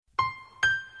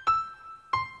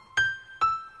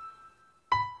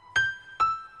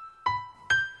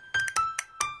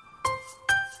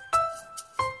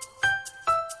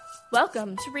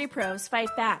Welcome to Repro's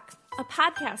Fight Back, a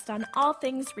podcast on all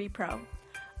things repro.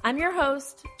 I'm your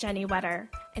host, Jenny Wetter,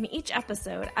 and each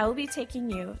episode I will be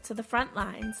taking you to the front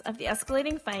lines of the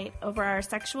escalating fight over our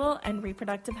sexual and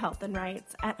reproductive health and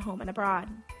rights at home and abroad.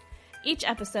 Each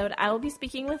episode, I will be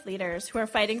speaking with leaders who are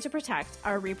fighting to protect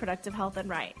our reproductive health and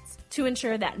rights, to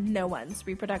ensure that no one's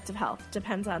reproductive health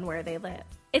depends on where they live.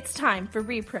 It's time for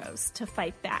Repros to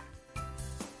fight back.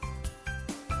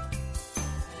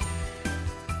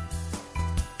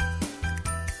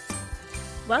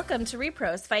 Welcome to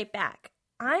Repros Fight Back.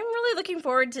 I'm really looking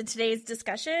forward to today's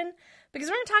discussion because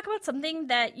we're going to talk about something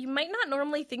that you might not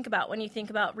normally think about when you think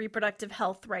about reproductive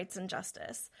health, rights, and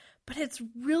justice. But it's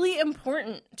really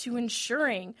important to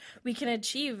ensuring we can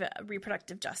achieve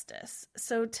reproductive justice.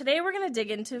 So today we're going to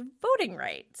dig into voting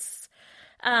rights.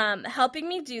 Helping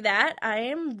me do that, I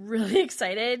am really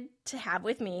excited to have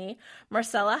with me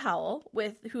Marcella Howell,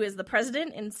 who is the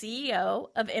president and CEO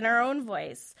of In Our Own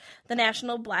Voice, the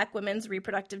National Black Women's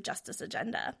Reproductive Justice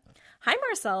Agenda. Hi,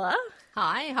 Marcella.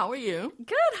 Hi, how are you?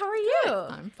 Good, how are you?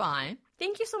 Good. I'm fine.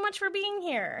 Thank you so much for being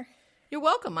here. You're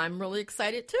welcome. I'm really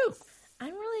excited, too.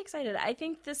 I'm really excited. I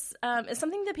think this is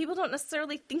something that people don't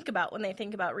necessarily think about when they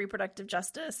think about reproductive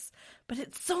justice, but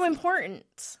it's so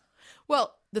important.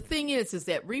 Well, the thing is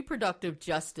that reproductive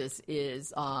justice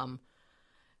is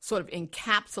sort of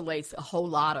encapsulates a whole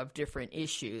lot of different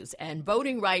issues, and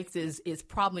voting rights is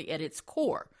probably at its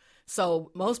core.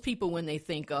 So most people, when they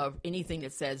think of anything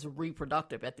that says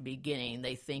reproductive at the beginning,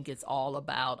 they think it's all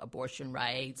about abortion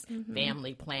rights,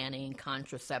 family planning,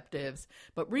 contraceptives.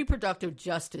 But reproductive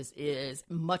justice is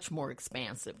much more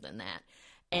expansive than that.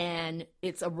 And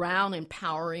it's around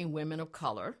empowering women of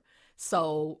color.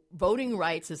 So voting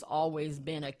rights has always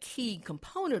been a key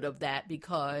component of that,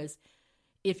 because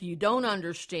if you don't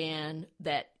understand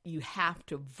that you have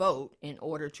to vote in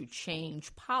order to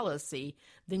change policy,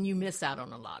 then you miss out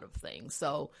on a lot of things.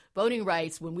 So voting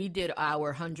rights, when we did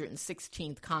our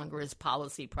 116th Congress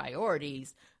policy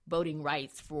priorities, voting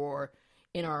rights for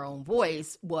In Our Own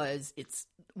Voice it's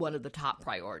one of the top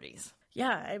priorities.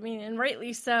 Yeah, I mean, and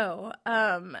rightly so.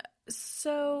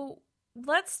 So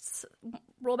let's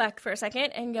roll back for a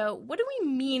second and go, what do we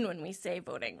mean when we say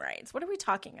voting rights? What are we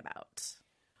talking about?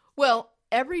 Well,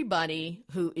 everybody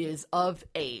who is of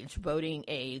age, voting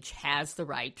age, has the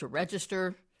right to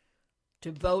register,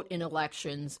 to vote in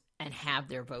elections, and have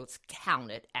their votes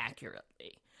counted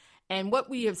accurately. And what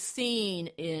we have seen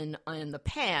in the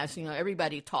past,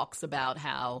 everybody talks about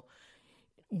how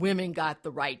women got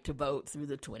the right to vote through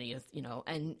the 20th,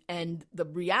 and the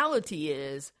reality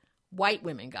is white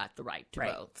women got the right to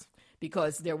vote,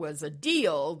 because there was a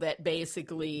deal that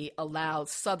basically allowed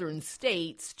southern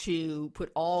states to put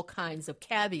all kinds of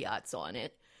caveats on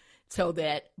it so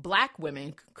that black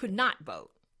women could not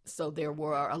vote. So there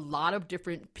were a lot of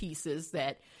different pieces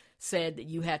that said that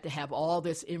you had to have all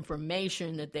this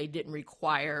information that they didn't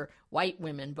require white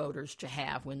women voters to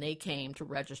have when they came to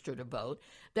register to vote,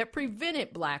 that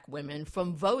prevented black women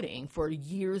from voting for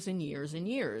years and years and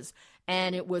years.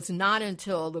 And it was not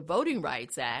until the Voting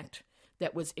Rights Act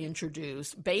that was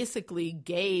introduced basically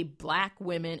gave black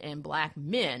women and black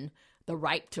men the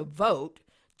right to vote,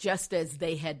 just as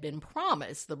they had been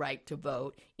promised the right to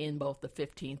vote in both the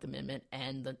 15th Amendment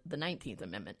and the 19th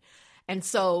Amendment. And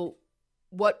so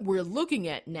what we're looking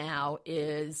at now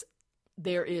is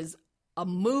there is a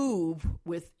move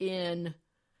within,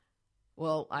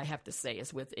 well, I have to say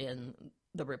it's within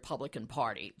the Republican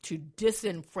Party to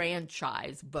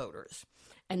disenfranchise voters.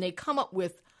 And they come up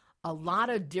with a lot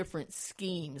of different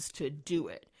schemes to do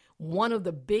it. One of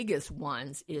the biggest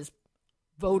ones is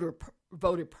voter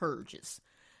purges.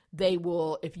 They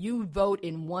will, if you vote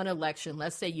in one election,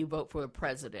 let's say you vote for a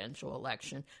presidential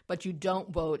election, but you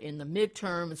don't vote in the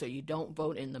midterms, or you don't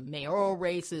vote in the mayoral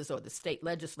races or the state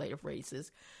legislative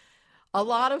races, a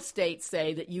lot of states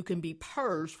say that you can be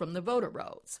purged from the voter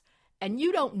rolls. And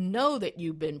you don't know that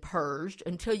you've been purged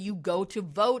until you go to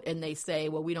vote and they say,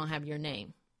 well, we don't have your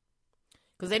name.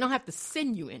 Because they don't have to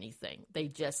send you anything. They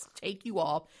just take you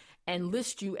off and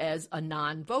list you as a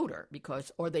non-voter,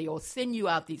 or they'll send you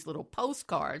out these little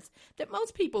postcards that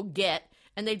most people get,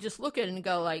 and they just look at it and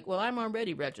go like, well, I'm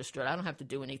already registered. I don't have to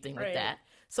do anything with that.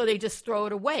 So they just throw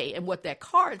it away. And what that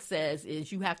card says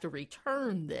is you have to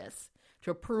return this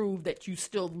to prove that you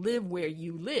still live where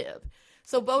you live.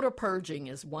 So voter purging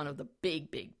is one of the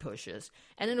big pushes.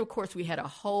 And then, of course, we had a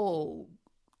whole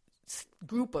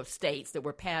group of states that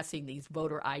were passing these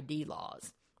voter ID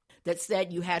laws that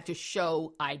said you had to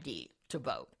show ID to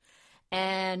vote.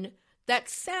 And That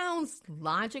sounds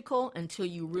logical until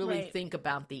you really Right. think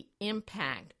about the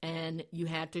impact, and you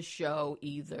had to show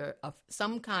either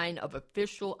some kind of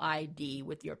official ID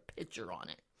with your picture on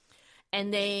it.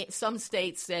 And some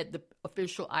states said the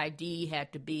official ID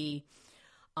had to be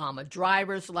a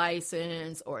driver's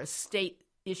license or a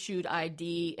state-issued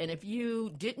ID. And if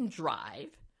you didn't drive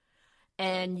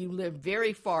and you lived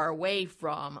very far away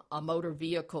from a motor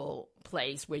vehicle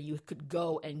place where you could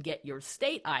go and get your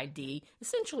state ID,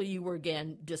 essentially you were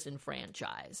again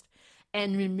disenfranchised.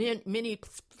 And in many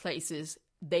places,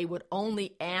 they would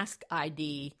only ask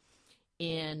ID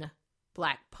in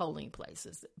black polling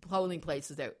places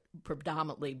that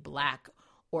predominantly black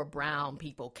or brown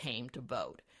people came to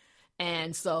vote.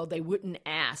 And so they wouldn't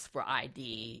ask for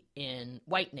ID in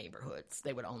white neighborhoods.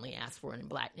 They would only ask for it in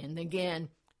black. And again,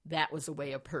 that was a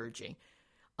way of purging.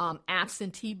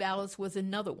 Absentee ballots was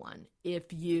another one.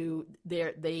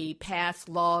 They passed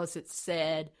laws that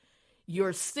said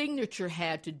your signature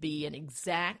had to be an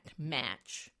exact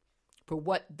match for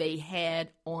what they had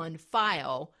on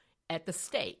file at the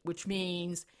state, which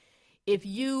means if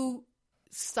you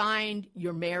signed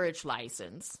your marriage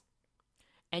license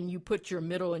and you put your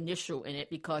middle initial in it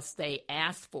because they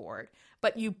asked for it,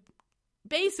 but you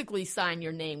basically sign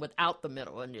your name without the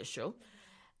middle initial,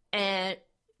 and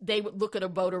they would look at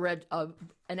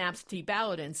an absentee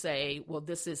ballot and say, well,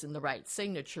 this isn't the right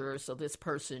signature, so this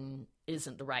person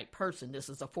isn't the right person. This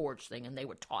is a forged thing, and they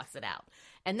would toss it out.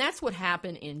 And that's what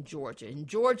happened in Georgia. In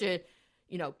Georgia,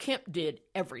 Kemp did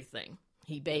everything.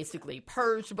 He basically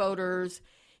purged voters.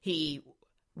 He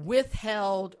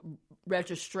withheld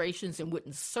registrations and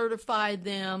wouldn't certify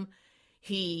them.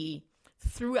 He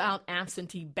threw out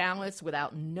absentee ballots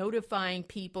without notifying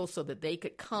people so that they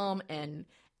could come and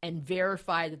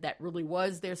verify that really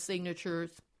was their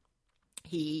signatures.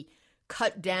 He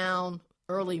cut down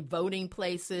early voting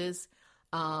places,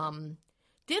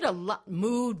 did a lot,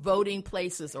 moved voting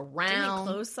places around. Didn't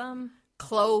he close some?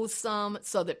 Closed some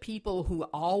so that people who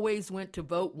always went to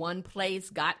vote one place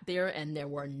got there and there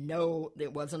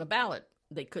wasn't a ballot.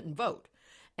 They couldn't vote.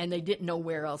 And they didn't know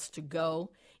where else to go.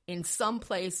 In some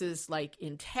places, like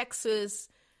in Texas,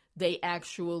 they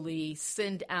actually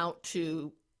send out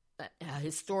to a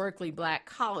historically black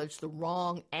college the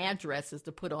wrong addresses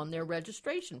to put on their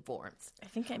registration forms. I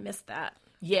think I missed that.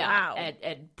 Yeah, wow.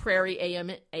 at Prairie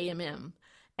A&M.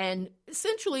 And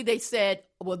essentially they said,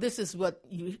 well, this is what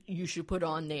you should put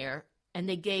on there. And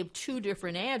they gave two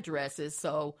different addresses.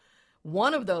 So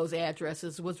one of those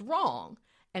addresses was wrong.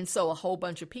 And so a whole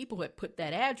bunch of people who had put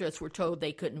that address were told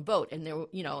they couldn't vote.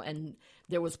 And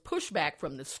there was pushback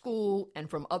from the school and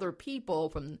from other people,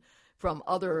 from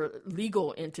other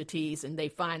legal entities. And they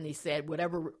finally said,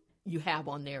 whatever you have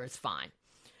on there is fine.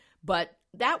 But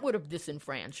that would have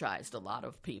disenfranchised a lot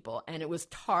of people, and it was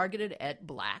targeted at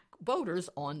black voters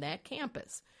on that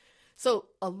campus. So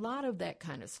a lot of that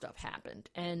kind of stuff happened,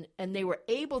 and they were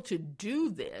able to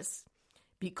do this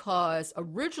because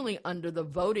originally under the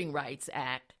Voting Rights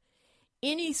Act,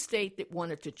 any state that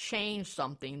wanted to change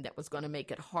something that was going to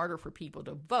make it harder for people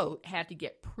to vote had to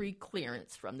get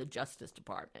pre-clearance from the Justice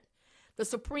Department. The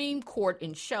Supreme Court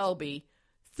in Shelby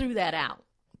threw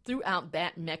out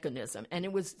that mechanism. And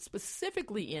it was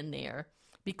specifically in there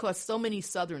because so many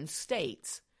southern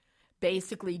states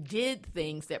basically did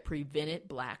things that prevented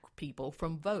black people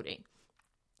from voting.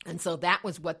 And so that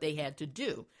was what they had to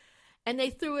do. And they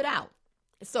threw it out.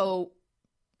 So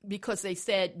because they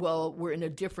said, well, we're in a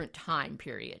different time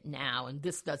period now, and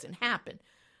this doesn't happen.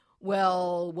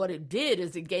 Well, what it did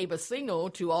is it gave a signal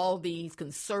to all these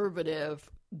conservative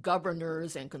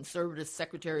governors and conservative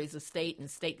secretaries of state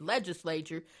and state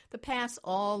legislature to pass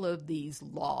all of these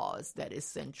laws that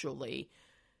essentially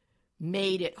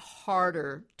made it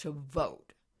harder to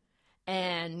vote.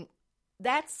 And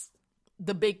that's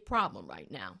the big problem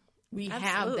right now. We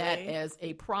have that as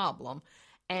a problem,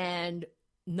 and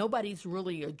nobody's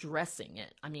really addressing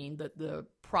it. I mean, the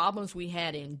problems we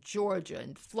had in Georgia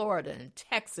and Florida and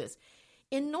Texas,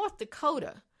 in North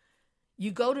Dakota, you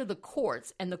go to the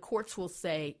courts, and the courts will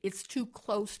say, it's too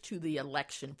close to the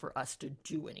election for us to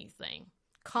do anything.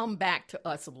 Come back to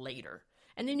us later.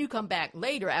 And then you come back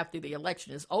later after the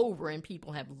election is over and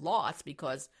people have lost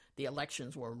because the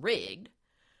elections were rigged.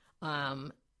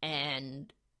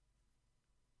 And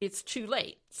it's too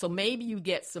late. So maybe you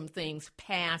get some things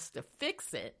passed to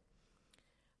fix it,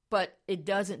 but it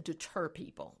doesn't deter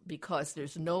people because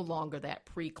there's no longer that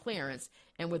pre-clearance.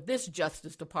 And with this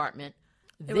Justice Department,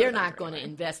 they're not going to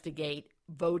investigate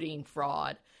voting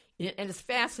fraud. And it's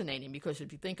fascinating because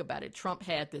if you think about it, Trump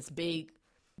had this big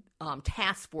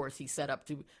task force he set up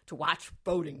to watch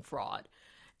voting fraud,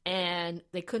 and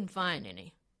they couldn't find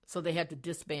any. So they had to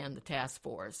disband the task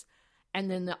force. And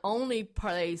then the only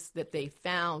place that they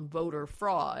found voter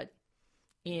fraud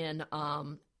in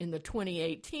the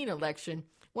 2018 election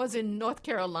was in North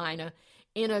Carolina,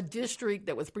 in a district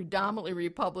that was predominantly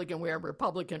Republican, where a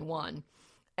Republican won.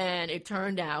 And it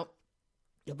turned out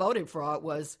the voting fraud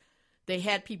was they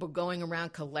had people going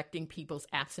around collecting people's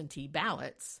absentee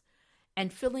ballots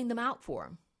and filling them out for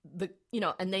them. The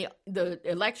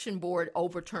election board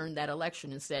overturned that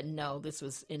election and said, no, this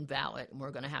was invalid, and we're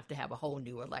going to have a whole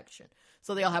new election.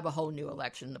 So they'll have a whole new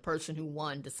election. The person who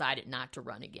won decided not to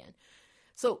run again.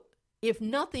 So if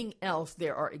nothing else,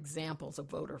 there are examples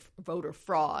of voter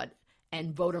fraud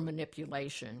and voter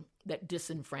manipulation that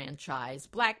disenfranchise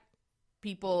Black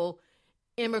people,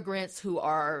 immigrants who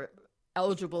are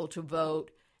eligible to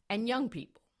vote, and young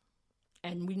people.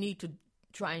 And we need to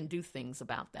try and do things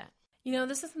about that. You know,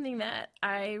 this is something that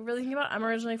I really think about. I'm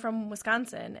originally from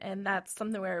Wisconsin, and that's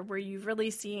something where you've really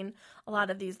seen a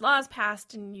lot of these laws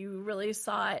passed, and you really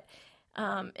saw it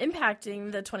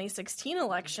impacting the 2016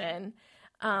 election.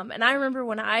 And I remember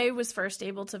when I was first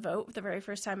able to vote, the very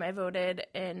first time I voted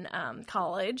in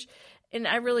college, and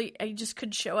I just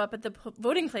could show up at the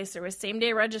voting place. There was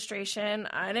same-day registration.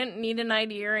 I didn't need an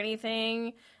ID or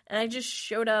anything, and I just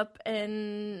showed up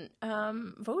and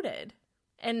voted.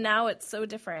 And now it's so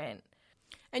different.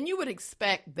 And you would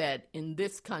expect that in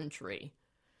this country,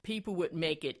 people would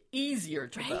make it easier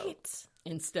to vote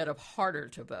instead of harder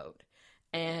to vote.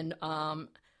 And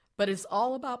but it's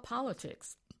all about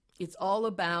politics. It's all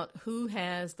about who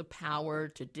has the power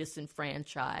to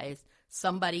disenfranchise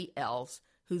somebody else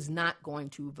who's not going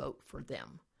to vote for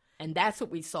them. And that's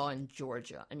what we saw in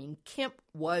Georgia. I mean, Kemp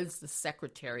was the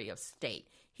Secretary of State.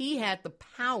 He had the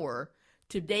power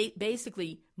to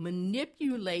basically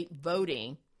manipulate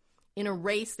voting in a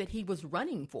race that he was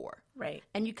running for. Right.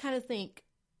 And you kind of think,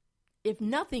 if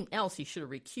nothing else, he should have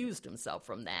recused himself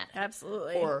from that.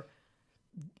 Absolutely. Or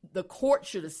the court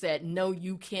should have said, no,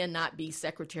 you cannot be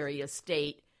Secretary of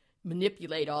State,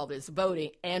 manipulate all this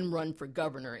voting, and run for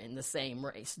governor in the same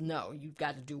race. No, you've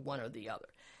got to do one or the other.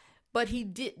 But he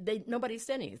did. Nobody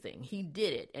said anything. He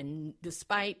did it. And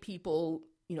despite people,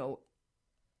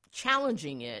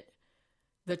 challenging it,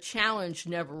 the challenge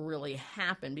never really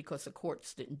happened because the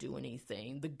courts didn't do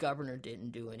anything. The governor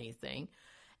didn't do anything.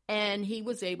 And he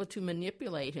was able to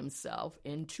manipulate himself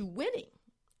into winning.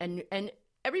 And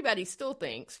everybody still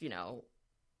thinks,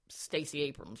 Stacey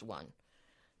Abrams won.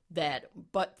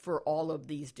 But for all of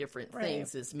these different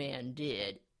things this man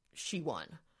did, she won.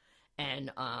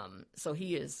 And so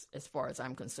he is, as far as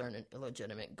I'm concerned, an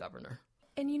illegitimate governor.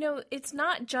 And, it's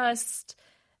not just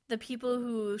the people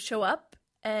who show up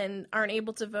and aren't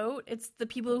able to vote. It's the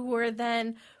people who are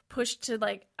then pushed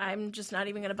to, I'm just not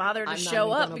even going to bother to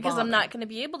show up because I'm not going to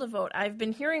be able to vote. I've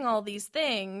been hearing all these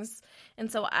things,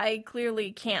 and so I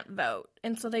clearly can't vote.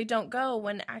 And so they don't go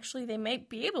when actually they might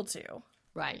be able to.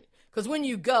 Right. Because when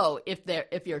you go,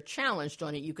 if you're challenged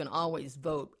on it, you can always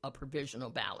vote a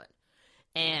provisional ballot.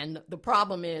 And the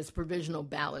problem is provisional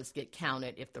ballots get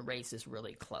counted if the race is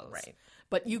really close. Right.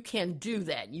 But you can do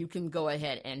that. You can go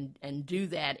ahead and do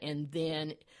that, and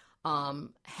then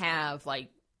have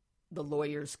the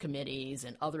lawyers committees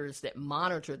and others that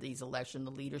monitor these elections,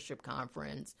 the leadership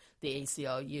conference, the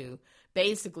ACLU,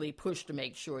 basically push to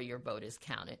make sure your vote is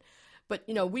counted. But,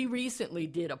 we recently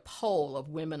did a poll of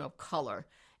women of color,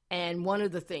 and one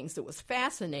of the things that was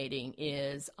fascinating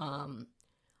is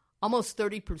almost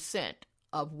 30%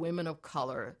 of women of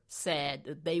color said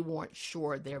that they weren't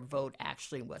sure their vote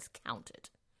actually was counted.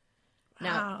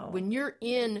 Wow. Now, when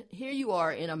here you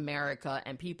are in America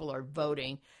and people are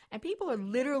voting, and people are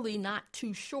literally not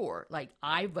too sure.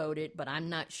 I voted, but I'm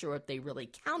not sure if they really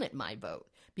counted my vote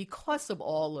because of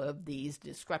all of these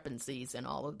discrepancies and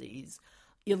all of these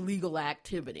illegal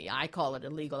activity. I call it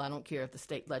illegal. I don't care if the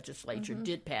state legislature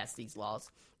did pass these laws.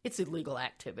 It's illegal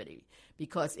activity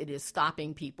because it is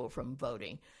stopping people from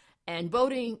voting. And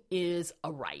voting is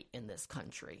a right in this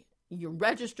country. You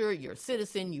register, you're a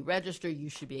citizen, you register, you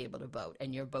should be able to vote,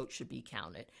 and your vote should be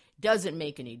counted. Doesn't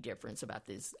make any difference about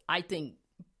this. I think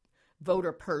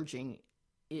voter purging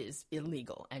is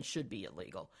illegal and should be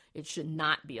illegal. It should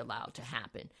not be allowed to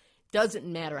happen. Doesn't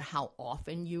matter how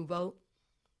often you vote.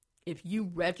 If you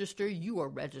register, you are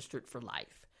registered for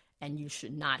life, and you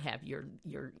should not have your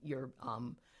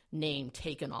name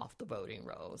taken off the voting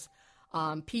rolls.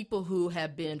 People who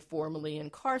have been formerly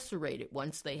incarcerated,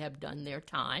 once they have done their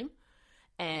time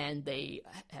and they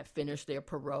have finished their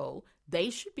parole, they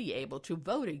should be able to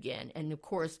vote again. And, of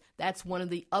course, that's one of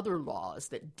the other laws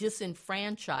that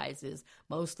disenfranchises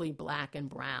mostly black and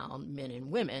brown men and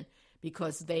women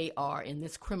because they are, in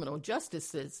this criminal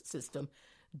justice system,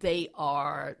 they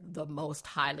are the most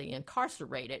highly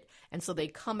incarcerated. And so they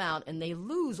come out and they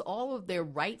lose all of their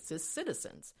rights as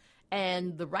citizens.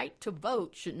 And the right to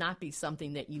vote should not be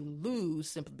something that you lose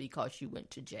simply because you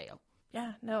went to jail.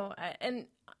 Yeah, no. And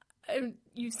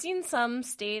you've seen some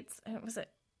states, was it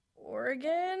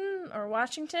Oregon or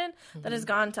Washington, that has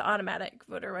gone to automatic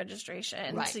voter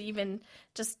registration to even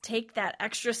just take that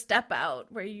extra step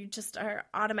out where you just are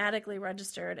automatically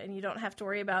registered and you don't have to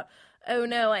worry about, oh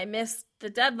no, I missed the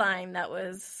deadline that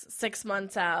was 6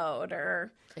 months out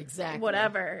or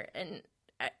whatever. And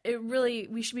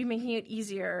we should be making it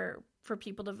easier for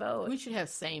people to vote. We should have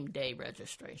same-day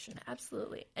registration.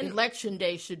 Absolutely. And Election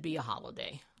day should be a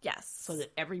holiday. Yes. So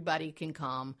that everybody can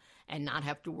come and not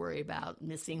have to worry about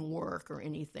missing work or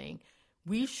anything.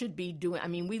 We should be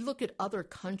doing, we look at other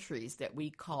countries that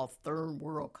we call third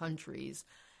world countries,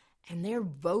 and their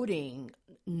voting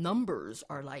numbers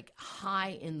are like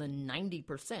high in the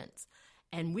 90%.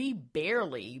 And we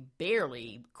barely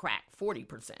crack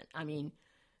 40%.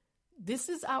 This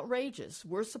is outrageous.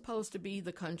 We're supposed to be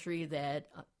the country that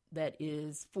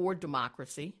is for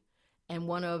democracy. And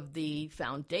one of the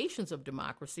foundations of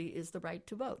democracy is the right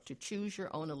to vote, to choose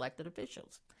your own elected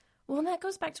officials. Well, and that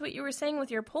goes back to what you were saying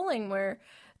with your polling, where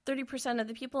 30% of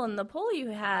the people in the poll you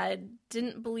had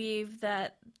didn't believe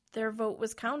that their vote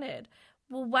was counted.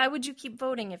 Well, why would you keep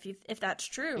voting if that's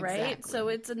true, right? Exactly. So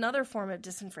it's another form of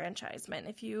disenfranchisement.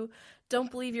 If you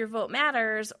don't believe your vote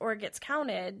matters or gets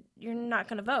counted, you're not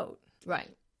going to vote. Right.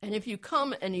 And if you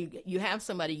come and you have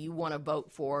somebody you want to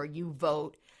vote for, you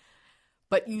vote,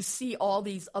 but you see all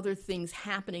these other things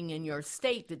happening in your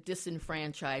state that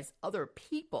disenfranchise other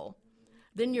people,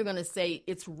 then you're going to say,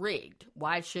 it's rigged.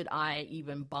 Why should I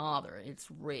even bother? It's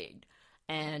rigged.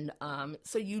 And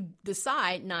so you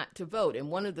decide not to vote. And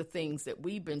one of the things that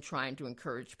we've been trying to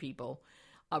encourage people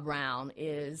around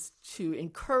is to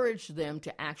encourage them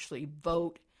to actually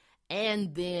vote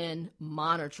and then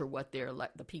monitor what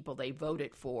the people they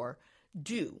voted for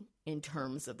do in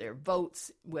terms of their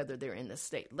votes, whether they're in the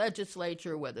state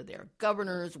legislature, whether they're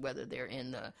governors, whether they're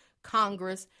in the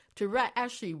Congress, to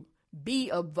actually be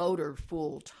a voter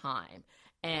full time.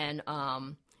 And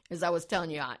as I was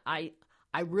telling you, I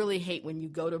really hate when you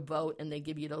go to vote and they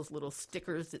give you those little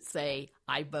stickers that say,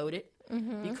 I voted,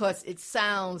 because it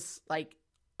sounds like,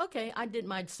 okay, I did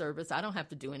my service. I don't have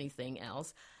to do anything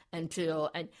else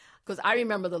because I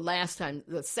remember the last time,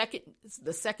 the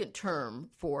second term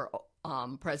for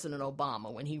President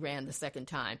Obama, when he ran the second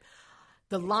time,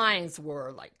 the lines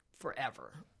were like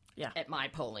forever at my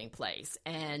polling place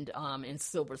and in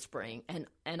Silver Spring.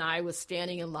 And I was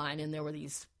standing in line, and there were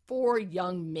these 4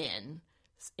 young men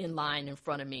in line in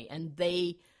front of me, and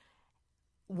they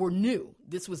were new.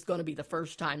 This was going to be the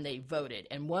first time they voted.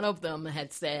 And one of them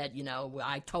had said,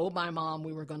 I told my mom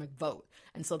we were going to vote.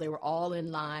 And so they were all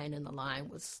in line, and the line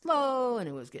was slow, and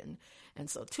it was and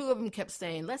so 2 of them kept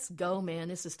saying, let's go, man,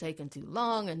 this is taking too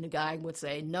long. And the guy would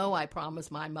say, no, I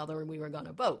promised my mother and we were going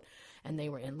to vote. And they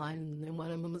were in line, and then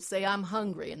one of them would say, I'm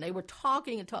hungry. And they were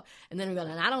talking and then they were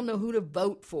going, I don't know who to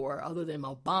vote for other than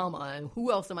Obama, and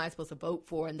who else am I supposed to vote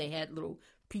for? And they had little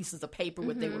pieces of paper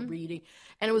what they were reading.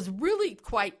 And it was really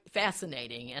quite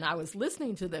fascinating. And I was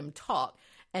listening to them talk.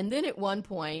 And then at one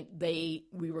point, we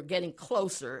were getting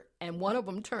closer, and one of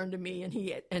them turned to me, and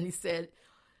he said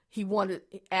he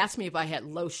asked me if I had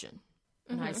lotion.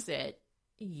 And I said,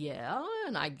 yeah.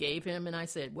 And I gave him, and I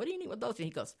said, what do you need with lotion?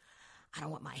 He goes, I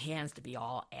don't want my hands to be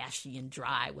all ashy and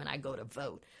dry when I go to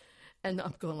vote. And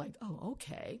I'm going like, oh,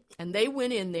 okay. And they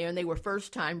went in there, and they were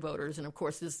first-time voters. And, of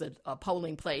course, this is a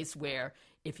polling place where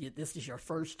if this is your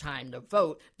first time to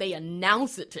vote, they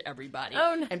announce it to everybody.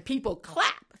 Oh, no. And people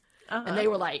clap. And they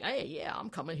were like, hey, yeah, I'm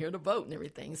coming here to vote and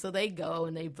everything. So they go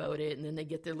and they voted, and then they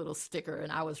get their little sticker,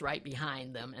 and I was right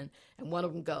behind them. And one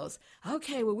of them goes,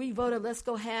 okay, well, we voted. Let's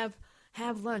go have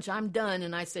lunch. I'm done.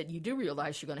 And I said, you do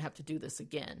realize you're going to have to do this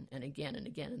again and again and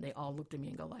again. And they all looked at me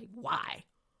and go like, why?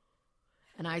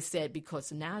 And I said,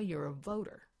 because now you're a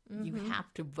voter. You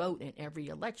have to vote in every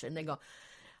election. And they go,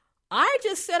 I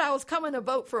just said I was coming to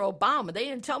vote for Obama. They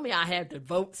didn't tell me I had to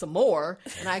vote some more.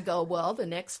 And I go, well, the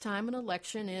next time an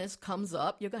election comes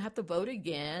up, you're going to have to vote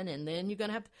again. And then you're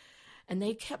going to have to. And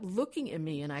they kept looking at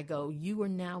me, and I go, you are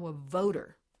now a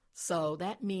voter. So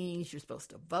that means you're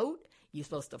supposed to vote. You're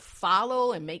supposed to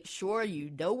follow and make sure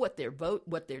you know what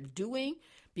they're doing,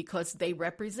 because they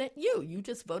represent you. You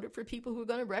just voted for people who are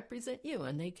going to represent you.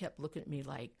 And they kept looking at me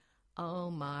like,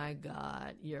 oh my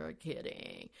God, you're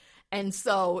kidding. And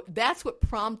so that's what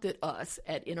prompted us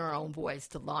at In Our Own Voice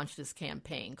to launch this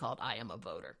campaign called I Am a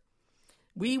Voter.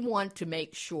 We want to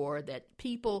make sure that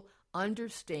people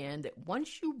understand that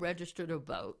once you register to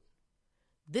vote,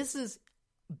 this is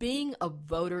being a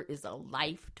voter is a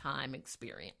lifetime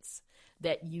experience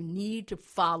that you need to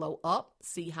follow up,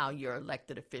 see how your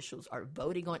elected officials are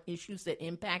voting on issues that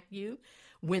impact you.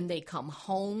 When they come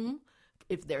home,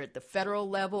 if they're at the federal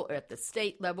level or at the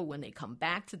state level, when they come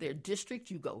back to their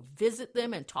district, you go visit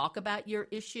them and talk about your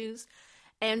issues.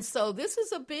 And so this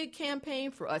is a big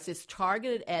campaign for us. It's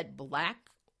targeted at Black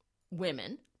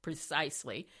women,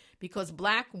 precisely, because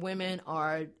Black women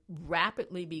are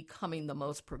rapidly becoming the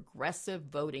most progressive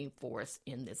voting force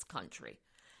in this country.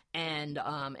 And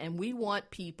we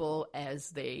want people,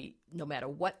 no matter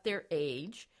what their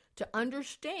age, to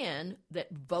understand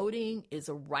that voting is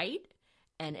a right.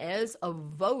 And as a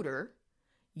voter,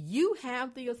 you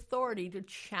have the authority to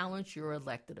challenge your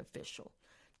elected official,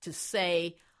 to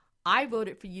say, I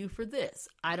voted for you for this.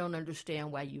 I don't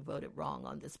understand why you voted wrong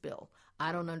on this bill.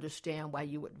 I don't understand why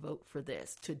you would vote for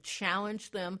this. To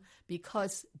challenge them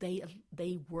because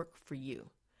they work for you.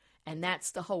 And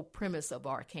that's the whole premise of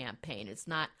our campaign. It's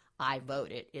not I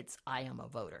voted, it's I am a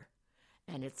voter.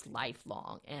 And it's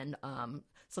lifelong. And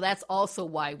so that's also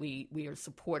why we are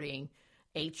supporting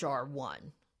H.R.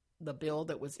 1, the bill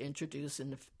that was introduced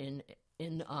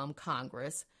in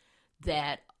Congress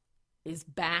that is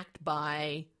backed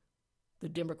by the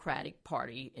Democratic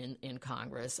Party in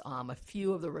Congress. A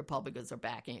few of the Republicans are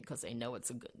backing it because they know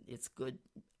it's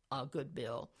a good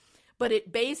bill. But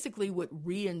it basically would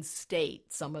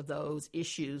reinstate some of those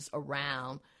issues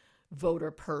around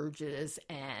voter purges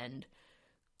and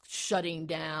shutting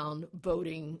down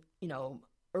voting,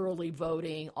 early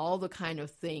voting, all the kind of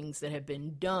things that have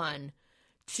been done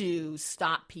to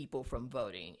stop people from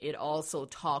voting. It also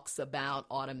talks about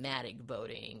automatic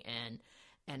voting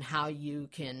and how you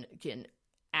can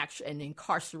actually, and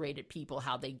incarcerated people,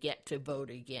 how they get to vote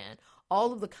again.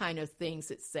 All of the kind of things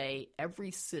that say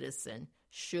every citizen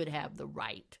should have the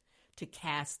right to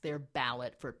cast their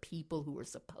ballot for people who are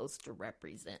supposed to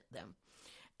represent them.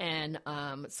 And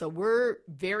so we're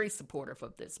very supportive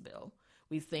of this bill.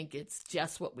 We think it's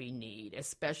just what we need,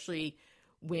 especially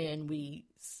when we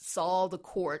saw the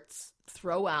courts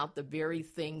throw out the very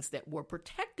things that were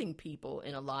protecting people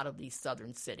in a lot of these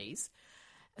southern cities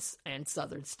and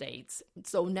southern states.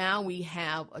 So now we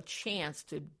have a chance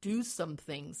to do some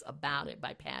things about it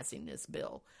by passing this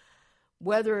bill.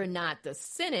 Whether or not the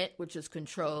Senate, which is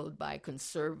controlled by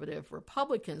conservative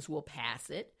Republicans, will pass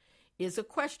it is a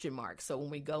question mark. So when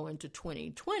we go into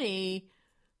 2020,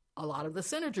 a lot of the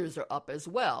senators are up as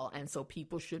well. And so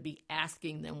people should be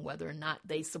asking them whether or not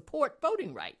they support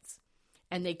voting rights.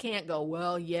 And they can't go,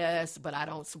 well, yes, but I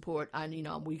don't support,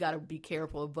 we got to be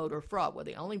careful of voter fraud. Well,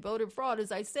 the only voter fraud,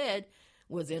 as I said,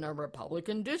 was in a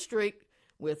Republican district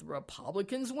with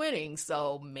Republicans winning.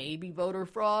 So maybe voter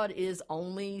fraud is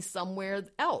only somewhere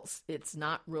else. It's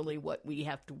not really what we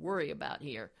have to worry about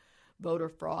here. Voter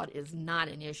fraud is not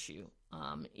an issue.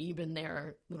 Even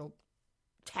their little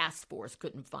task force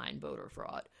couldn't find voter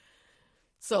fraud.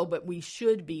 So, but we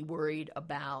should be worried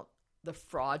about the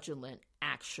fraudulent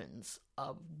actions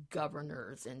of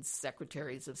governors and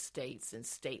secretaries of states and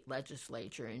state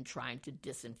legislature in trying to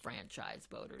disenfranchise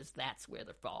voters. That's where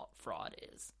the fraud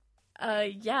is.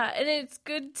 Yeah, and it's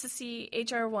good to see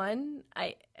H.R. 1.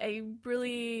 I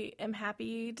really am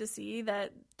happy to see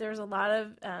that there's a lot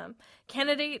of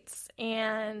candidates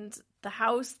and the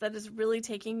House that is really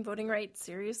taking voting rights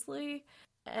seriously.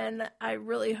 And I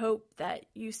really hope that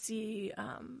you see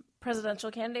presidential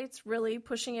candidates really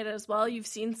pushing it as well. You've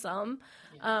seen some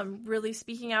really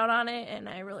speaking out on it, and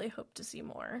I really hope to see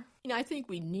more. I think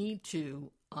we need to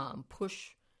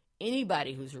push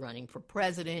anybody who's running for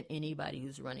president, anybody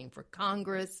who's running for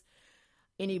Congress,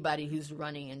 anybody who's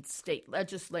running in state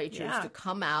legislatures to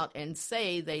come out and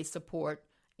say they support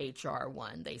H.R.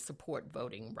 1, they support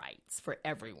voting rights for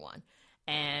everyone.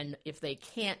 And if they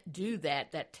can't do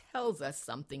that, that tells us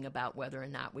something about whether or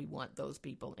not we want those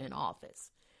people in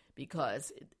office.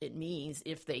 Because it means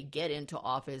if they get into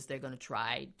office, they're going to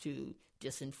try to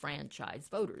disenfranchise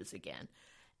voters again.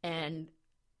 And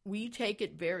we take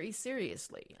it very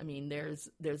seriously. I mean,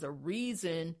 there's a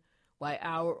reason why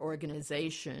our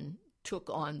organization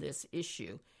took on this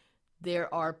issue.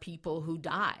 There are people who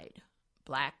died,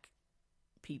 Black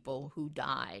people who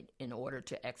died in order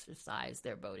to exercise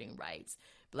their voting rights,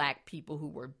 Black people who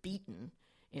were beaten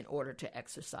in order to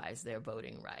exercise their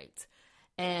voting rights.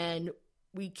 And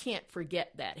we can't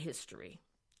forget that history.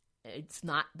 It's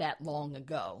not that long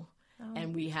ago. Oh.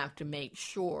 And we have to make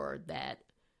sure that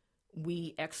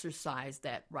we exercise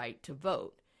that right to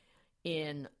vote.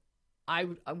 I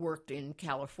worked in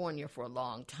California for a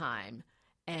long time,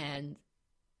 and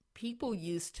people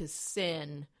used to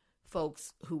send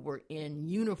folks who were in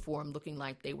uniform looking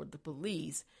like they were the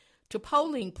police to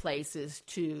polling places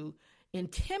to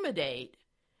intimidate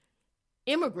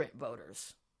immigrant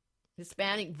voters,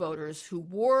 Hispanic voters who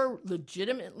were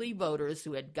legitimately voters,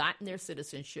 who had gotten their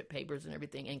citizenship papers and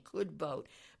everything and could vote,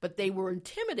 but they were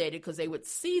intimidated because they would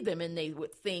see them and they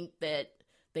would think that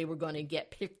they were going to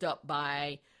get picked up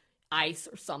by ICE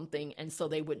or something, and so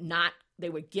they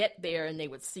would get there and they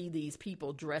would see these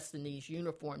people dressed in these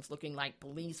uniforms looking like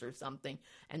police or something,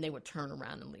 and they would turn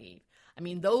around and leave. I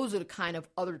mean, those are the kind of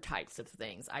other types of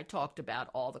things. I talked about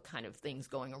all the kind of things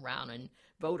going around and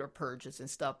voter purges and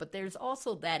stuff, but there's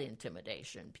also that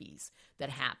intimidation piece that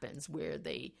happens where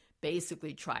they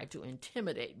basically try to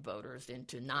intimidate voters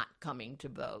into not coming to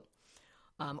vote.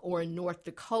 Or in North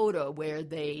Dakota, where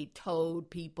they told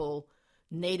people,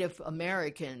 Native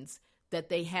Americans, that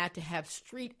they had to have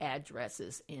street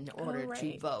addresses in order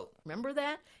to vote. Remember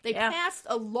that? They passed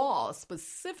a law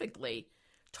specifically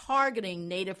targeting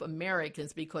Native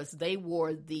Americans because they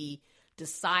were the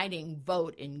deciding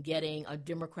vote in getting a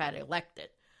Democrat elected.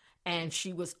 And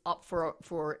she was up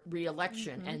for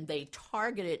re-election, and they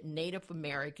targeted Native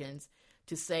Americans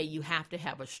to say you have to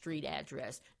have a street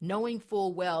address, knowing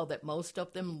full well that most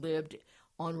of them lived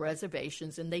on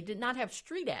reservations and they did not have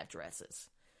street addresses.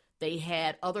 They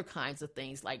had other kinds of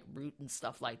things like route and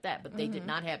stuff like that, but they did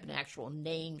not have an actual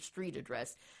name street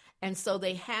address. And so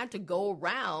they had to go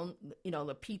around,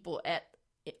 the people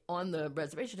on the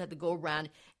reservation had to go around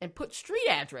and put street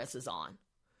addresses on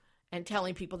and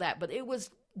telling people that. But it was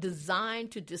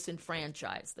designed to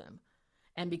disenfranchise them.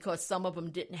 And because some of them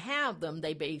didn't have them,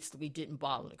 they basically didn't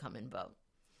bother to come and vote.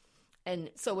 And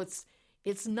so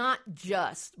it's not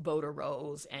just voter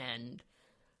rolls and,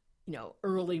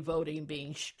 early voting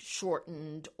being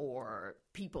shortened or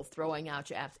people throwing out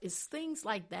your apps. It's things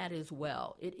like that as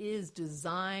well. It is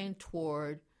designed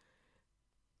toward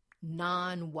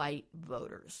non-white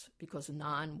voters, because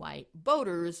non-white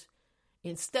voters,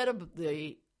 instead of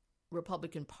the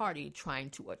Republican Party trying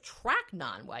to attract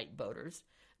non-white voters,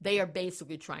 they are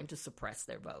basically trying to suppress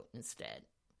their vote instead,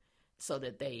 so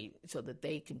that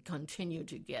they can continue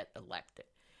to get elected.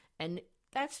 And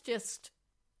that's just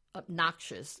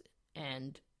obnoxious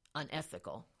and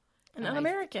unethical. And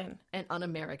un-American. And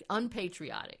un-American,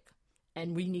 unpatriotic.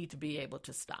 And we need to be able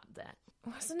to stop that.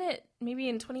 Wasn't it maybe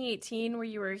in 2018 where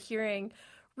you were hearing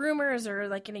rumors or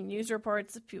like getting news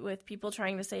reports with people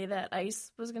trying to say that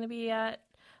ICE was going to be at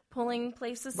polling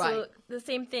places? Right. So the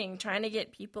same thing, trying to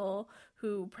get people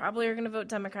who probably are going to vote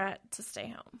Democrat to stay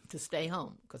home. To stay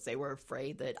home, because they were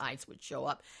afraid that ICE would show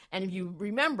up. And if you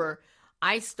remember,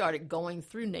 ICE started going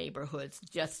through neighborhoods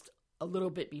just a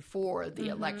little bit before the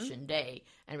election day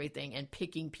and everything, and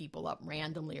picking people up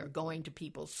randomly or going to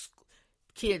people's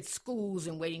kids' schools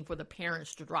and waiting for the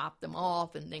parents to drop them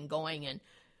off, and then going and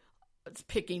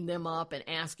picking them up and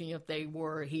asking if they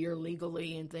were here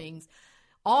legally and things.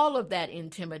 All of that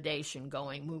intimidation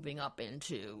moving up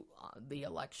into the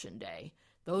election day.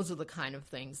 Those are the kind of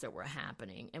things that were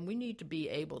happening. And we need to be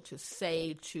able to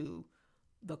say to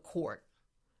the court,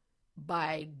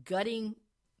 by gutting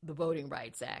the Voting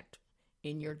Rights Act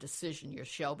in your decision, your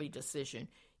Shelby decision,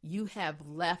 you have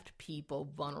left people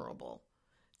vulnerable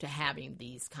to having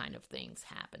these kind of things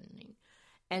happening.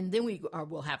 And then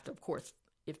we'll have to, of course,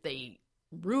 if they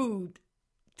rude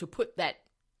to put that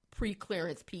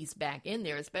pre-clearance piece back in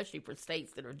there, especially for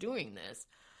states that are doing this,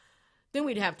 then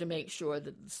we'd have to make sure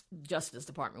that the Justice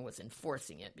Department was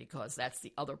enforcing it, because that's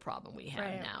the other problem we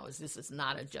have now, is this is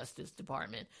not a Justice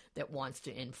Department that wants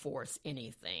to enforce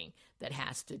anything that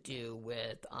has to do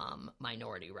with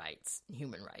minority rights,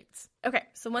 human rights. Okay,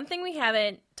 so one thing we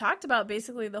haven't talked about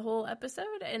basically the whole episode,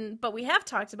 but we have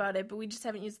talked about it, but we just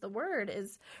haven't used the word,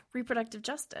 is reproductive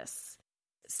justice.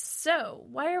 So,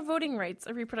 why are voting rights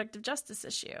a reproductive justice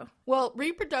issue? Well,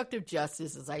 reproductive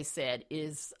justice, as I said,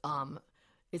 is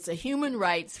it's a human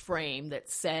rights frame that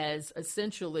says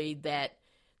essentially that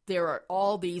there are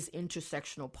all these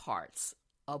intersectional parts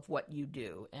of what you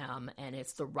do, and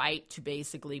it's the right to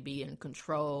basically be in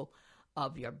control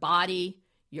of your body,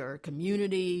 your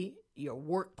community, your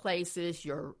workplaces,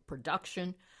 your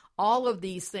production, all of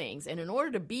these things. And in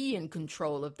order to be in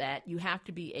control of that, you have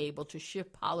to be able to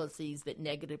shift policies that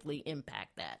negatively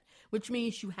impact that, which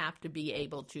means you have to be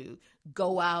able to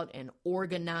go out and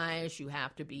organize. You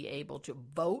have to be able to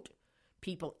vote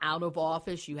people out of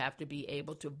office. You have to be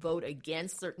able to vote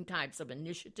against certain types of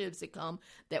initiatives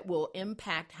that will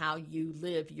impact how you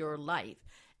live your life.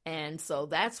 And so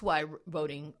that's why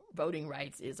voting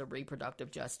rights is a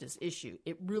reproductive justice issue.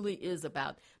 It really is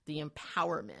about the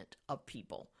empowerment of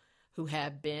people who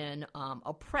have been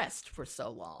oppressed for so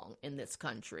long in this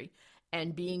country,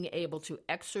 and being able to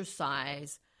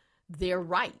exercise their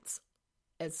rights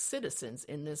as citizens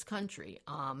in this country,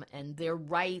 and their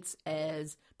rights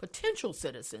as potential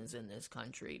citizens in this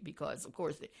country, because, of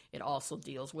course, it also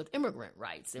deals with immigrant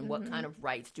rights and what kind of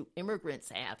rights do immigrants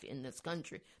have in this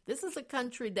country. This is a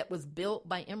country that was built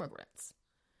by immigrants.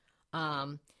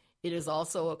 It is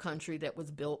also a country that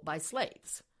was built by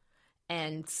slaves.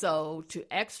 And so to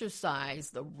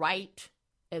exercise the right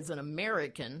as an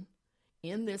American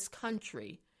in this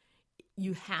country,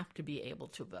 you have to be able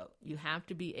to vote. You have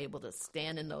to be able to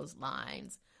stand in those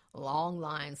lines, long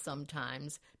lines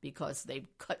sometimes because they've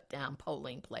cut down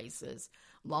polling places,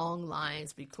 long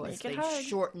lines because they've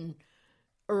shortened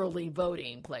early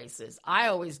voting places. I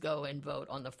always go and vote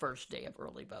on the first day of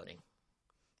early voting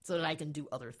so that I can do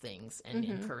other things and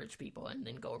encourage people, and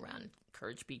then go around and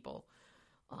encourage people,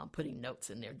 putting notes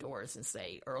in their doors and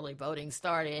say, early voting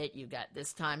started, you got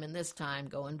this time and this time,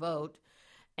 go and vote.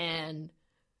 And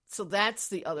so that's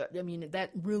the other, I mean, that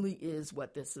really is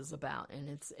what this is about. And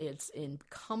it's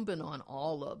incumbent on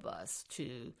all of us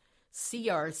to see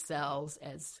ourselves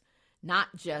as not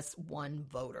just one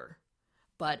voter,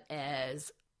 but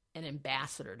as an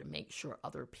ambassador to make sure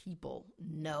other people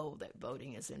know that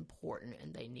voting is important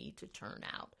and they need to turn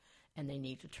out. And they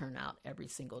need to turn out every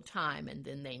single time. And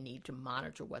then they need to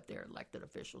monitor what their elected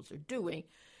officials are doing.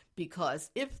 Because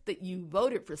if you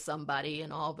voted for somebody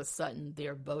and all of a sudden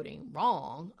they're voting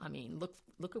wrong, I mean,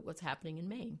 look at what's happening in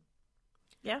Maine.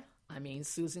 Yeah. I mean,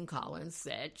 Susan Collins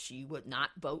said she would not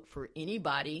vote for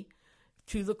anybody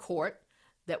to the court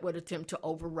that would attempt to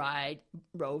override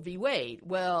Roe v. Wade.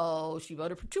 Well, she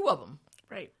voted for two of them.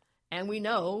 Right. And we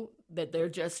know that they're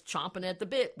just chomping at the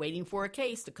bit, waiting for a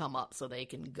case to come up so they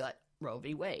can gut Roe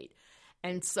v. Wade.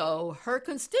 And so her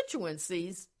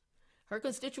constituency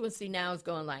now is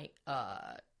going like,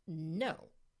 no,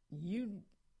 you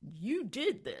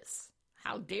did this.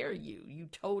 How dare you? You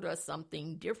told us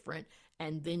something different,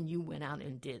 and then you went out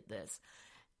and did this.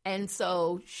 And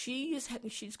so she's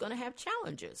going to have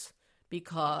challenges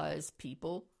because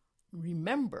people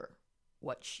remember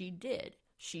what she did.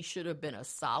 She should have been a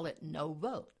solid no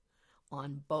vote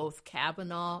on both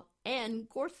Kavanaugh and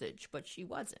Gorsuch, but she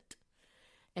wasn't.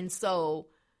 And so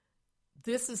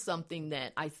this is something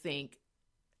that I think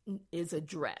is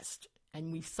addressed.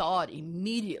 And we saw it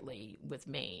immediately with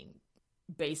Maine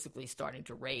basically starting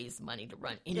to raise money to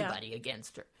run anybody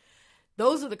against her.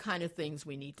 Those are the kind of things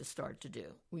we need to start to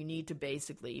do. We need to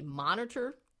basically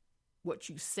monitor what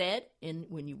you said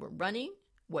when you were running,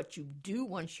 what you do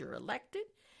once you're elected.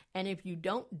 And if you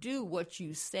don't do what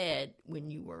you said when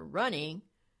you were running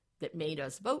that made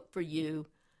us vote for you,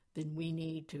 then we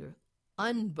need to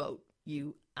unvote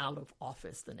you out of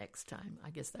office the next time. I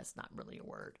guess that's not really a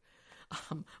word.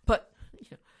 But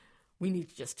we need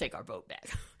to just take our vote back.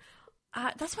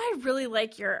 That's why I really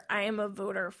like your I am a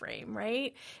voter frame,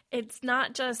 right? It's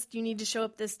not just you need to show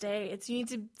up this day. It's you need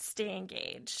to stay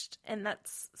engaged. And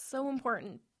that's so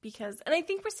important because, and I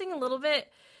think we're seeing a little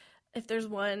bit, if there's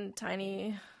one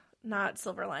tiny, not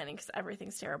silver lining because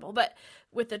everything's terrible, but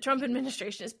with the Trump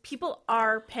administration is people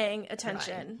are paying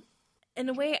attention in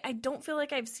a way I don't feel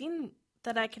like I've seen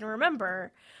that I can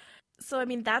remember. So, I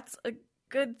mean, that's a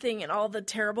good thing in all the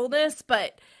terribleness,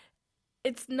 but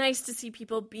it's nice to see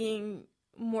people being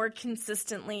more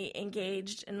consistently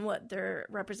engaged in what their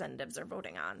representatives are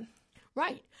voting on.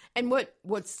 Right. And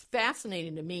what's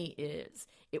fascinating to me is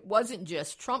it wasn't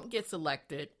just Trump gets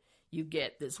elected, you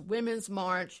get this women's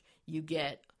march, you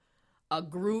get a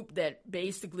group that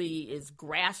basically is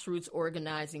grassroots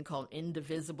organizing called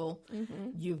Indivisible. Mm-hmm.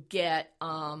 You get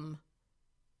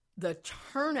the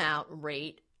turnout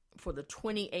rate for the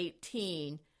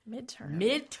 2018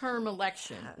 midterm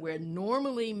election, where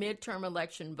normally midterm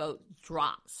election vote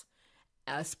drops,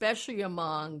 especially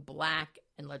among Black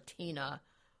and Latina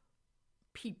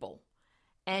people.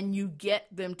 And you get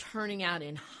them turning out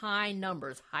in high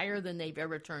numbers, higher than they've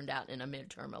ever turned out in a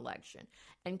midterm election,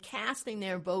 and casting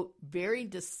their vote very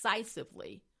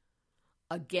decisively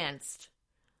against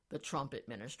the Trump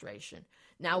administration.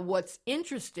 Now, what's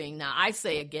interesting, now I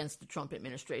say against the Trump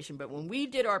administration, but when we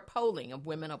did our polling of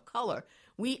women of color,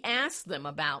 we asked them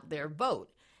about their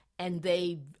vote, and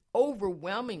they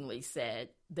overwhelmingly said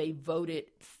they voted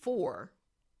for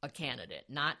a candidate,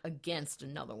 not against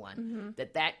another one. Mm-hmm.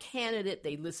 That candidate,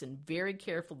 they listened very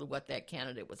carefully to what that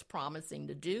candidate was promising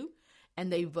to do,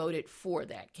 and they voted for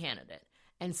that candidate.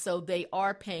 And so they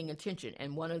are paying attention.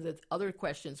 And one of the other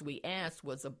questions we asked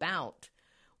was about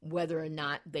whether or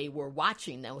not they were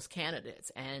watching those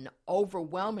candidates. And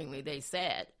overwhelmingly, they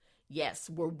said, yes,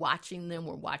 we're watching them.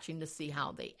 We're watching to see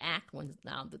how they act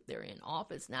now that they're in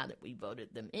office, now that we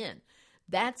voted them in.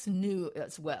 That's new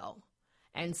as well.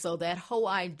 And so that whole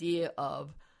idea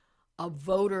of a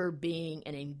voter being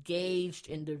an engaged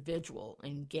individual,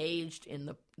 engaged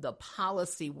in the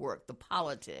policy work, the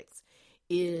politics,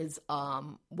 is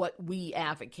what we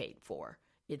advocate for.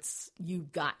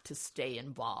 You've got to stay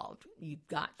involved. You've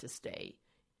got to stay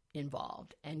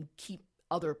involved and keep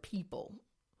other people,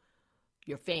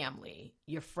 your family,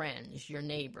 your friends, your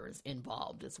neighbors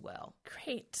involved as well.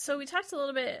 Great. So we talked a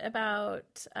little bit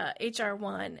about HR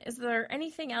 1. Is there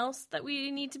anything else that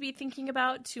we need to be thinking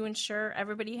about to ensure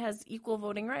everybody has equal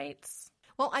voting rights?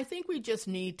 Well, I think we just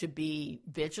need to be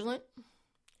vigilant,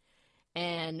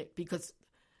 and because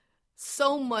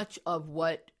so much of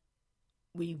what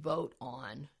we vote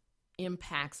on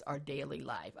impacts our daily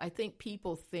life. I think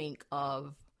people think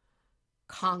of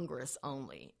Congress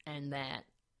only, and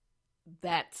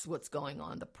that's what's going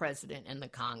on, the president and the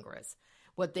Congress.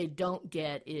 What they don't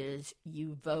get is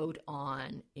you vote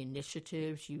on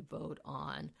initiatives, you vote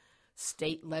on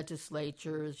state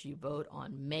legislatures, you vote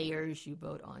on mayors, you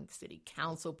vote on city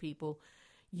council people,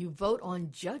 you vote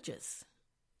on judges.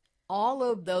 All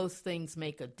of those things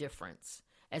make a difference,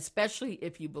 especially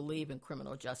if you believe in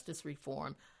criminal justice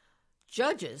reform.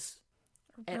 Judges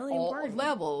really at all important.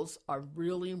 levels are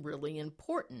really, really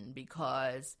important,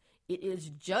 because it is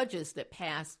judges that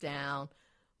pass down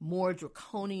more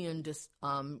draconian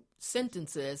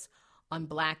sentences on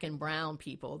black and brown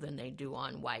people than they do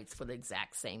on whites for the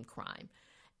exact same crime.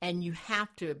 And you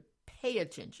have to pay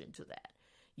attention to that.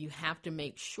 You have to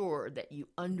make sure that you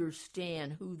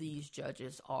understand who these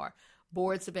judges are.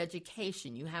 Boards of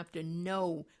education, you have to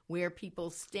know where people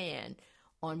stand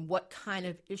on what kind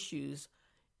of issues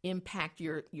impact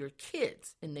your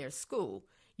kids in their school.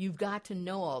 You've got to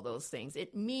know all those things.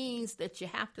 It means that you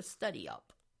have to study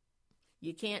up.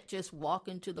 You can't just walk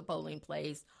into the polling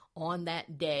place on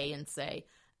that day and say,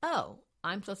 oh,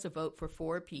 I'm supposed to vote for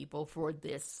 4 people for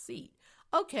this seat.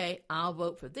 Okay, I'll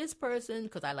vote for this person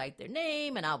because I like their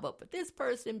name, and I'll vote for this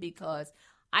person because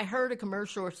I heard a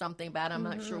commercial or something about it. I'm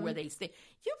not sure where they stay.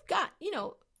 You've got,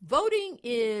 voting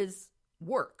is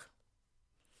work.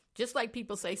 Just like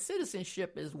people say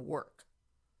citizenship is work.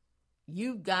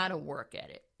 You've got to work at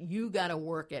it. You got to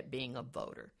work at being a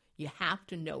voter. You have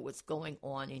to know what's going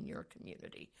on in your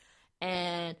community.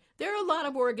 And there are a lot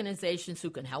of organizations who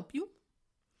can help you.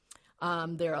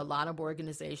 There are a lot of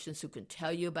organizations who can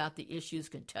tell you about the issues,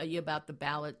 can tell you about the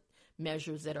ballot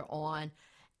measures that are on,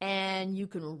 and you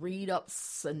can read up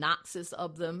synopsis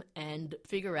of them and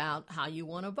figure out how you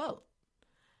want to vote.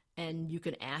 And you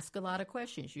can ask a lot of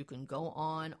questions. You can go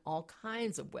on all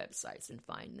kinds of websites and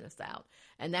find this out.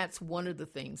 And that's one of the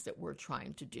things that we're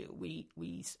trying to do. We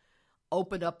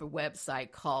opened up a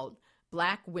website called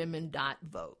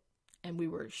blackwomen.vote. And we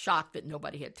were shocked that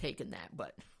nobody had taken that,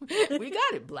 but we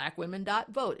got it.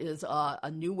 Blackwomen.vote is a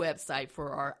new website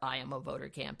for our I Am a Voter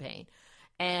campaign.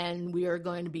 And we are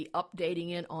going to be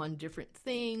updating it on different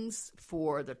things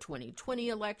for the 2020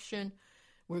 election.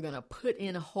 We're going to put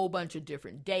in a whole bunch of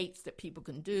different dates that people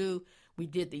can do. We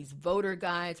did these voter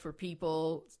guides for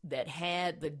people that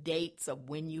had the dates of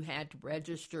when you had to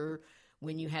register,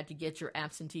 when you had to get your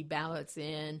absentee ballots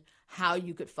in, how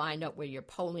you could find out where your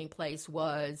polling place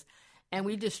was. And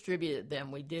we distributed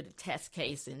them. We did a test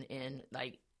case in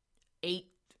like 8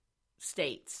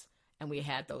 states, and we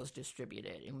had those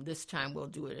distributed. And this time we'll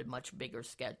do it at a much bigger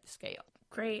scale.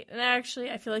 Great. And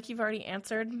actually, I feel like you've already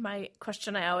answered my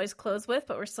question I always close with,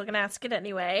 but we're still going to ask it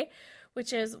anyway,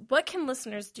 which is, what can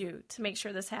listeners do to make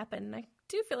sure this happens? And I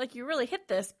do feel like you really hit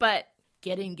this, but...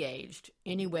 Get engaged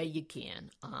any way you can.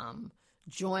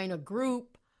 Join a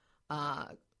group,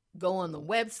 go on the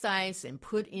websites and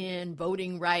put in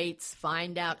voting rights,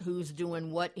 find out who's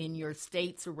doing what in your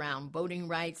states around voting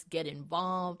rights, get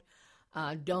involved.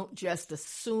 Don't just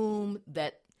assume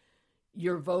that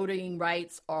your voting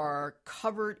rights are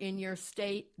covered in your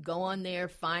state. Go on there,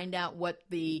 find out what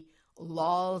the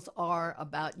laws are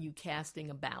about you casting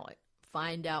a ballot.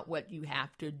 Find out what you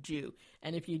have to do.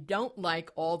 And if you don't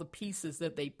like all the pieces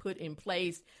that they put in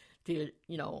place to,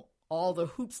 all the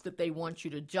hoops that they want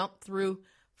you to jump through,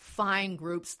 find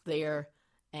groups there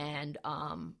and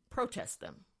protest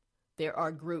them. There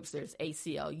are groups. There's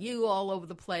ACLU all over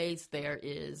the place. There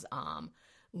is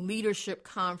Leadership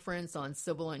Conference on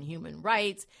Civil and Human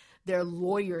Rights. There are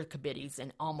lawyer committees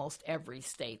in almost every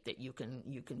state that you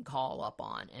can call up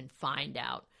on and find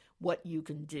out what you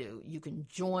can do. You can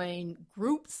join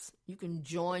groups. You can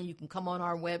come on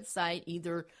our website,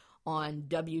 either on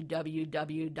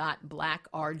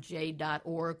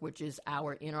www.blackrj.org, which is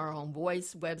our In Our Own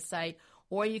Voice website,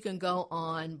 or you can go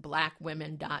on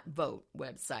blackwomen.vote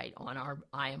website on our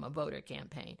I Am a Voter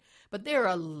campaign. But there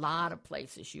are a lot of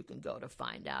places you can go to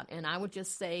find out. And I would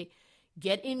just say,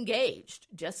 get engaged.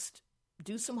 Just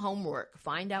do some homework,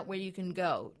 find out where you can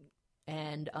go,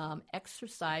 and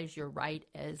exercise your right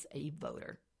as a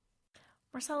voter.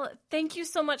 Marcella, thank you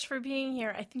so much for being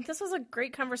here. I think this was a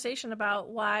great conversation about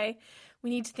why we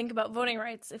need to think about voting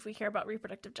rights if we care about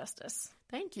reproductive justice.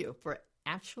 Thank you for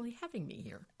actually having me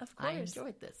here. Of course. I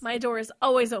enjoyed this. My door is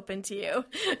always open to you.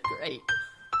 Great.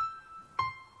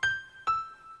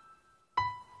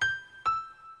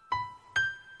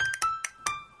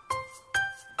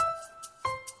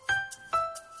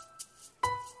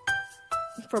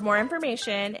 For more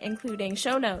information, including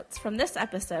show notes from this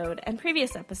episode and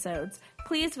previous episodes,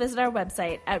 please visit our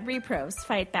website at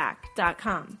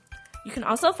reprosfightback.com. You can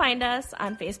also find us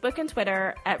on Facebook and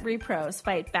Twitter at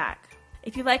reprosfightback.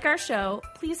 If you like our show,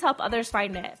 please help others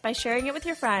find it by sharing it with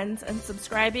your friends and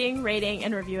subscribing, rating,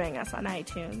 and reviewing us on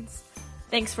iTunes.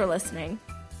 Thanks for listening.